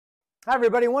Hi,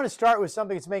 everybody. I want to start with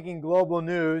something that's making global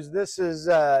news. This is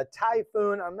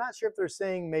Typhoon. I'm not sure if they're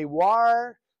saying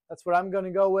Mawar. That's what I'm going to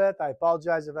go with. I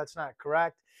apologize if that's not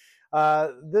correct.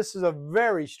 This is a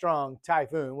very strong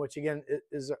typhoon, which again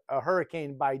is a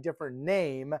hurricane by different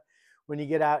name when you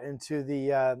get out into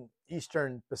the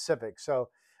eastern Pacific. So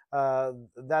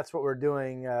that's what we're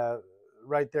doing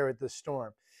right there with this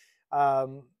storm.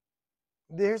 Um,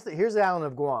 here's the island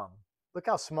of Guam. Look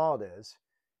how small it is.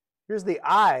 Here's the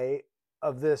eye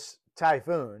of this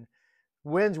typhoon.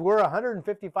 Winds were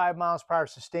 155 miles per hour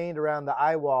sustained around the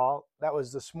eye wall. That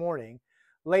was this morning.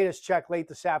 Latest check late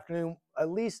this afternoon,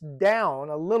 at least down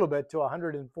a little bit to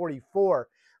 144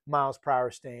 miles per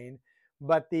hour sustained.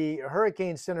 But the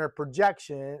Hurricane Center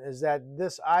projection is that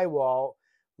this eye wall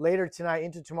later tonight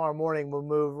into tomorrow morning will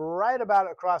move right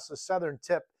about across the southern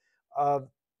tip of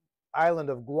island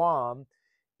of Guam.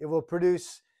 It will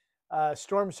produce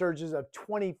storm surges of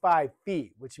 25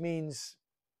 feet, which means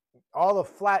all the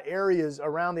flat areas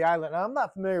around the island. Now, I'm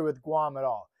not familiar with Guam at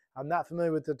all. I'm not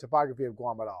familiar with the topography of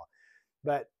Guam at all.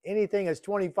 But anything that's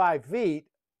 25 feet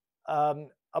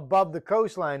above the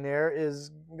coastline there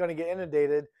is going to get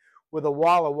inundated with a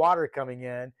wall of water coming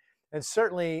in. And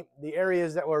certainly the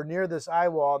areas that were near this eye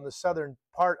wall in the southern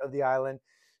part of the island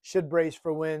should brace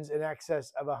for winds in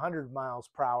excess of 100 miles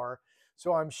per hour.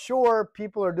 So I'm sure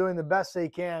people are doing the best they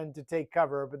can to take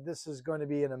cover, but this is going to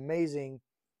be an amazing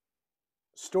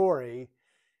story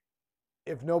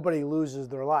if nobody loses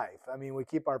their life. I mean, we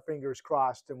keep our fingers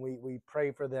crossed and we pray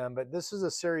for them, but this is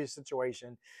a serious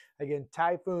situation. Again,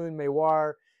 Typhoon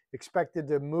Mawar expected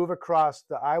to move across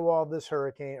the eye wall of this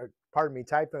hurricane, or pardon me,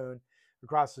 typhoon,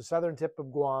 across the southern tip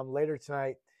of Guam later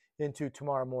tonight into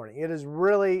tomorrow morning. It is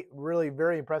really, really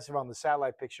very impressive on the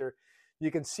satellite picture. You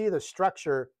can see the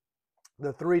structure,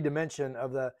 the three-dimension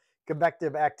of the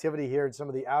convective activity here in some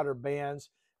of the outer bands.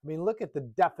 I mean, look at the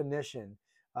definition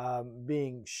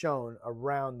being shown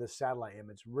around the satellite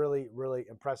image. Really, really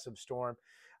impressive storm.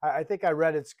 I think I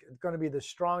read it's going to be the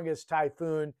strongest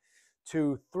typhoon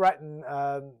to threaten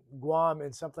Guam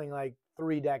in something like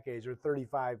 3 decades or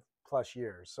 35 plus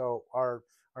years. So our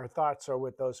thoughts are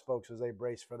with those folks as they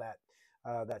brace for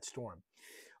that storm.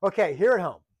 Okay, here at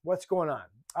home, what's going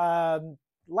on?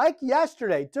 Like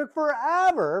yesterday, took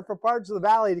forever for parts of the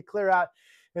valley to clear out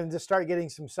and to start getting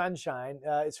some sunshine.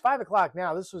 It's 5 o'clock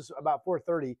now. This was about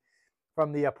 4:30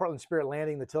 from the Portland Spirit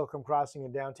Landing, the Tilcomb Crossing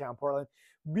in downtown Portland.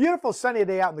 Beautiful sunny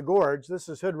day out in the gorge. This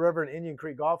is Hood River and Indian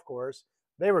Creek Golf Course.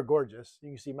 They were gorgeous. You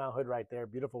can see Mount Hood right there.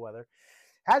 Beautiful weather.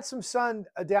 Had some sun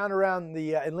down around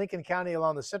the in Lincoln County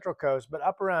along the central coast, but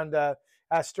up around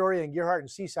Astoria and Gearhart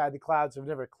and Seaside, the clouds have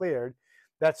never cleared.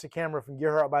 That's the camera from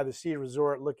Gearhart by the Sea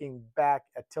Resort looking back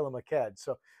at Tillamook Head.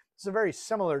 So it's a very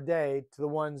similar day to the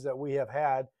ones that we have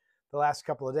had the last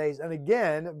couple of days. And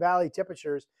again, valley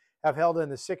temperatures have held in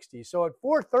the 60s. So at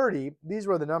 4:30, these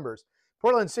were the numbers.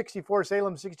 Portland 64,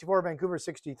 Salem 64, Vancouver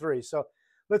 63. So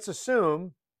let's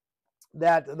assume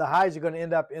that the highs are going to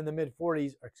end up in the mid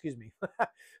 40s,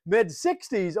 mid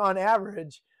 60s on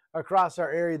average across our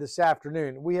area this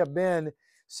afternoon. We have been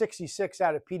 66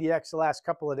 out of PDX the last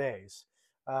couple of days.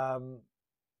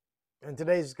 And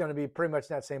today's going to be pretty much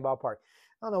in that same ballpark.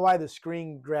 I don't know why the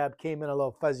screen grab came in a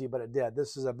little fuzzy, but it did.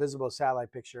 This is a visible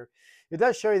satellite picture. It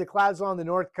does show you the clouds along the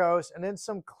north coast and then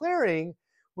some clearing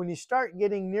when you start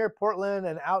getting near Portland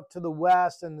and out to the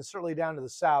west and certainly down to the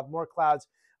south. More clouds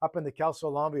up in the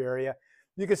Kelso-Longview area.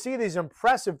 You can see these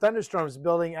impressive thunderstorms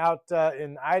building out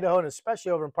in Idaho and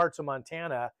especially over in parts of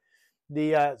Montana.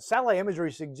 The satellite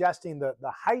imagery suggesting the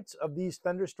heights of these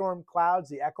thunderstorm clouds,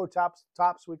 the echo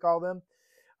tops we call them,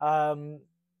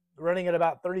 running at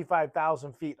about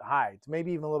 35,000 feet high,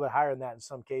 maybe even a little bit higher than that in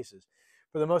some cases.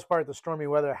 For the most part, the stormy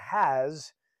weather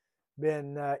has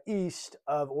been east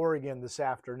of Oregon this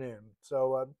afternoon.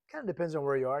 So kind of depends on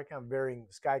where you are, kind of varying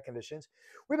sky conditions.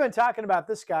 We've been talking about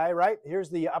this guy, right? Here's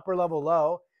the upper level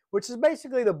low, which is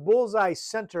basically the bullseye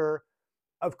center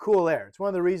of cool air. It's one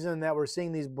of the reasons that we're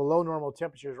seeing these below normal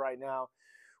temperatures right now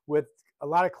with a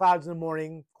lot of clouds in the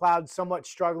morning, clouds somewhat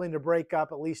struggling to break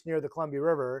up, at least near the Columbia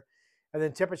River, and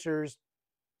then temperatures,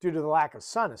 due to the lack of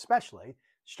sun especially,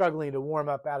 struggling to warm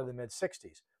up out of the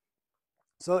mid-60s.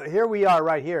 So here we are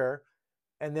right here,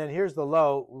 and then here's the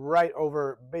low right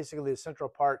over basically the central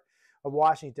part of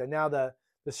Washington. Now the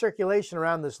circulation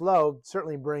around this low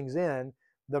certainly brings in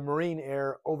the marine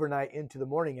air overnight into the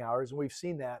morning hours, and we've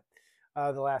seen that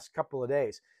the last couple of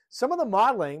days. Some of the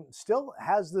modeling still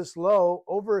has this low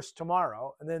over us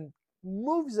tomorrow and then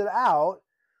moves it out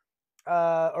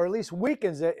or at least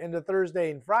weakens it into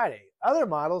Thursday and Friday. Other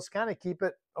models kind of keep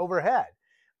it overhead.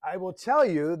 I will tell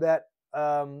you that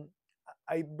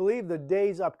I believe the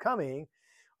days upcoming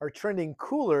are trending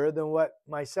cooler than what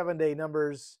my 7-day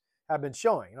numbers have been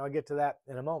showing. And I'll get to that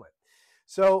in a moment.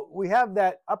 So we have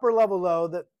that upper level low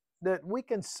that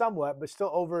weakens somewhat, but still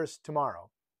over us tomorrow.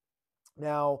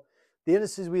 Now, the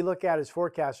indices we look at as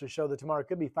forecasters show that tomorrow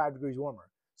could be 5 degrees warmer.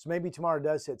 So maybe tomorrow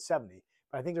does hit 70.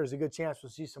 But I think there's a good chance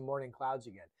we'll see some morning clouds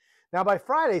again. Now, by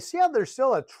Friday, see how there's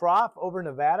still a trough over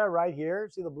Nevada right here?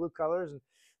 See the blue colors? And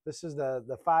this is the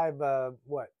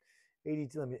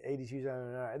 82, 82,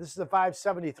 this is the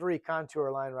 573 contour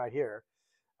line right here,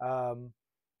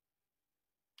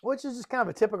 which is just kind of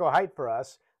a typical height for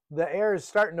us. The air is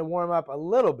starting to warm up a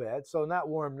little bit, so not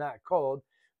warm, not cold.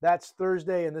 That's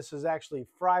Thursday, and this is actually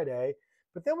Friday.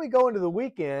 But then we go into the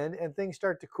weekend, and things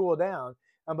start to cool down.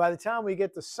 And by the time we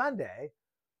get to Sunday,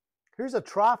 here's a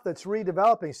trough that's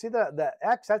redeveloping. See the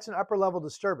X? That's an upper level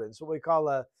disturbance, what we call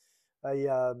a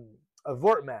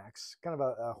vortex, kind of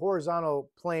a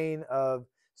horizontal plane of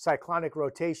cyclonic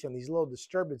rotation. These little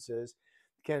disturbances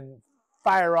can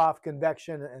fire off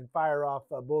convection and fire off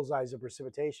bullseyes of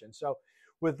precipitation. So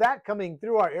with that coming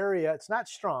through our area, it's not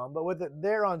strong, but with it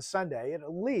there on Sunday, it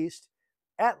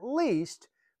at least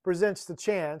presents the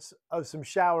chance of some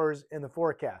showers in the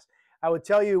forecast. I would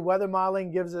tell you weather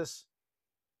modeling gives us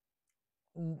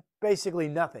basically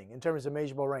nothing in terms of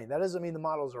measurable rain. That doesn't mean the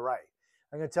models are right.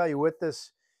 I'm going to tell you with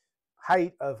this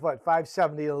height of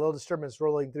 570, a little disturbance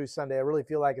rolling through Sunday, I really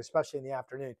feel like, especially in the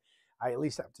afternoon, I at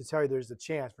least have to tell you there's a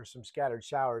chance for some scattered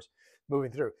showers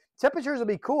moving through. Temperatures will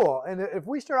be cool. And if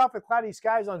we start off with cloudy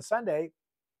skies on Sunday,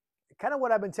 kind of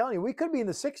what I've been telling you, we could be in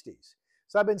the 60s.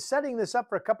 So I've been setting this up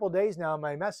for a couple of days now in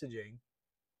my messaging.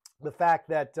 The fact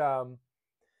that the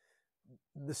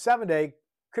 7-day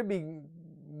could be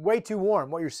way too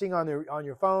warm, what you're seeing on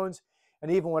your phones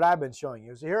and even what I've been showing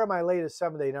you. So here are my latest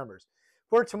 7-day numbers.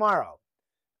 For tomorrow,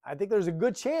 I think there's a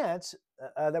good chance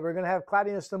that we're going to have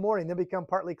cloudiness in the morning, then become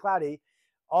partly cloudy.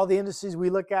 All the indices we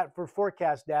look at for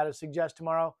forecast data suggest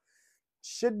tomorrow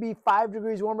should be 5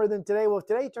 degrees warmer than today. Well, if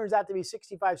today turns out to be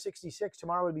 65, 66,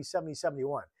 tomorrow would be 70,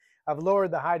 71. I've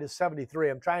lowered the high to 73.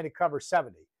 I'm trying to cover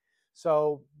 70.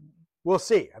 So we'll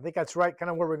see. I think that's right, kind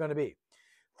of where we're going to be.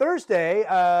 Thursday,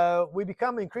 we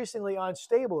become increasingly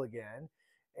unstable again.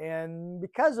 And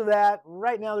because of that,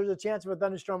 right now there's a chance of a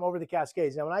thunderstorm over the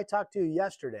Cascades. Now, when I talked to you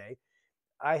yesterday,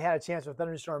 I had a chance of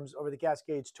thunderstorms over the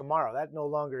Cascades tomorrow. That no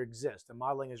longer exists. The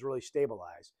modeling is really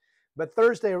stabilized. But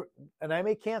Thursday, and I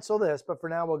may cancel this, but for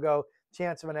now we'll go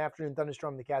chance of an afternoon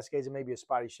thunderstorm in the Cascades and maybe a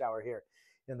spotty shower here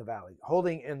in the valley,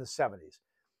 holding in the 70s.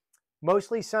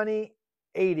 Mostly sunny,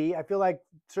 80. I feel like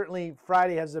certainly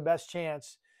Friday has the best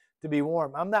chance to be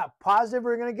warm. I'm not positive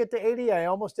we're going to get to 80. I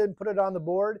almost didn't put it on the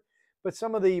board, but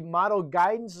some of the model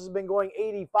guidance has been going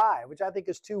 85, which I think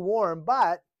is too warm.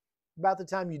 But about the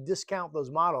time you discount those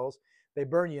models, they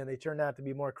burn you and they turn out to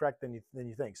be more correct than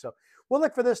you think. So we'll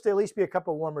look for this to at least be a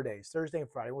couple warmer days, Thursday and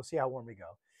Friday. We'll see how warm we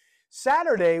go.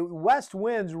 Saturday, west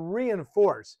winds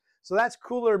reinforce. So that's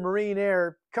cooler marine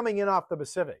air coming in off the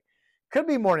Pacific. Could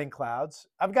be morning clouds.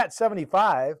 I've got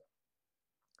 75,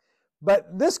 but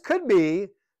this could be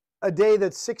a day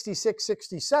that's 66,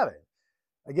 67.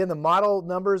 Again, the model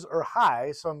numbers are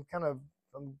high, so I'm kind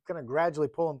of gradually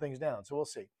pulling things down. So we'll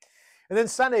see. And then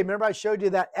Sunday, remember I showed you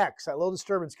that X, that low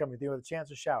disturbance coming through with a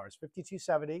chance of showers,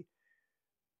 5270.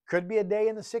 Could be a day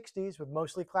in the 60s with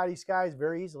mostly cloudy skies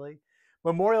very easily.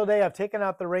 Memorial Day, I've taken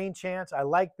out the rain chance. I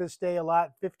like this day a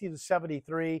lot, 50 to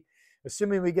 73.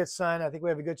 Assuming we get sun, I think we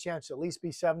have a good chance to at least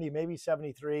be 70, maybe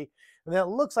 73. And then it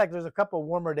looks like there's a couple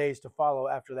warmer days to follow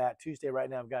after that. Tuesday right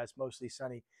now, I've got it's mostly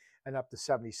sunny and up to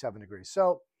 77 degrees.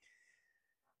 So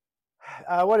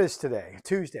what is today?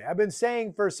 Tuesday. I've been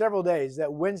saying for several days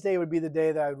that Wednesday would be the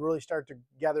day that I would really start to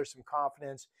gather some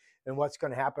confidence in what's going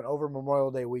to happen over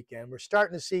Memorial Day weekend. We're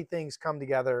starting to see things come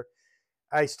together.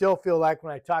 I still feel like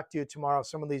when I talk to you tomorrow,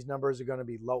 some of these numbers are going to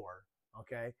be lower,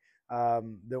 okay,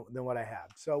 than what I have.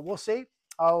 So we'll see.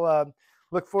 I'll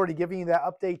look forward to giving you that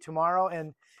update tomorrow.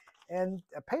 And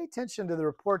pay attention to the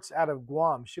reports out of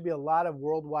Guam. Should be a lot of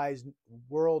worldwide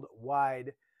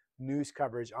news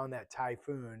coverage on that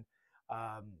typhoon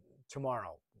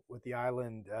tomorrow, with the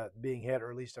island being hit,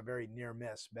 or at least a very near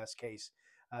miss, best case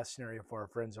scenario for our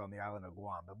friends on the island of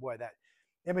Guam. But boy, that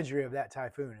imagery of that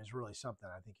typhoon is really something.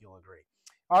 I think you'll agree.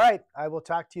 All right, I will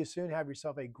talk to you soon. Have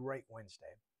yourself a great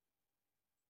Wednesday.